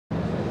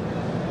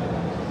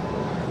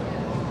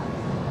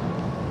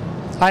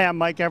Hi, I'm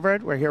Mike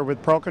Everett. We're here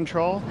with Pro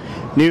Control,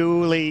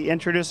 newly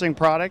introducing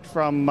product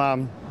from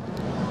a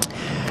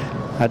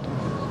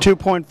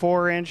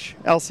 2.4-inch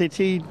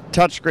LCD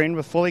touchscreen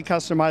with fully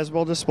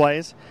customizable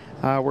displays.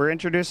 We're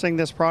introducing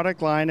this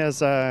product line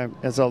as a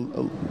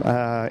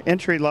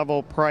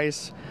entry-level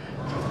price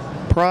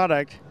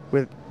product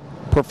with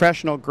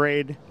professional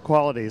grade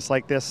qualities,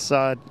 like this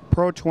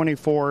Pro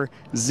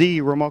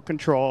 24Z remote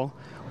control,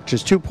 which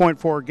is 2.4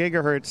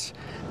 gigahertz,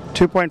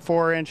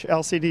 2.4-inch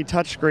LCD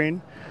touchscreen.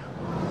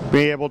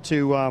 Be able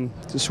to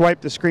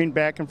swipe the screen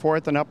back and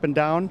forth and up and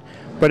down,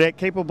 but it's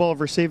capable of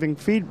receiving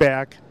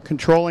feedback,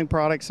 controlling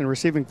products and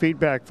receiving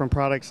feedback from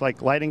products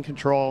like lighting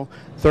control,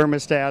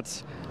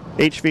 thermostats,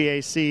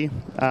 HVAC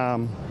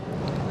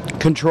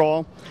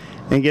control,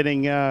 and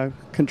getting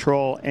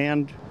control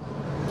and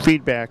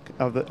feedback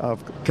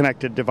of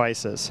connected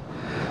devices.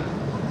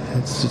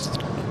 It's just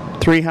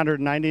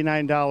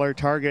 $399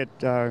 target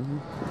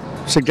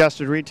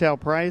suggested retail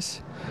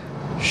price,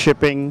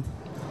 shipping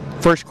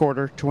first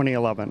quarter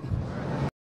 2011.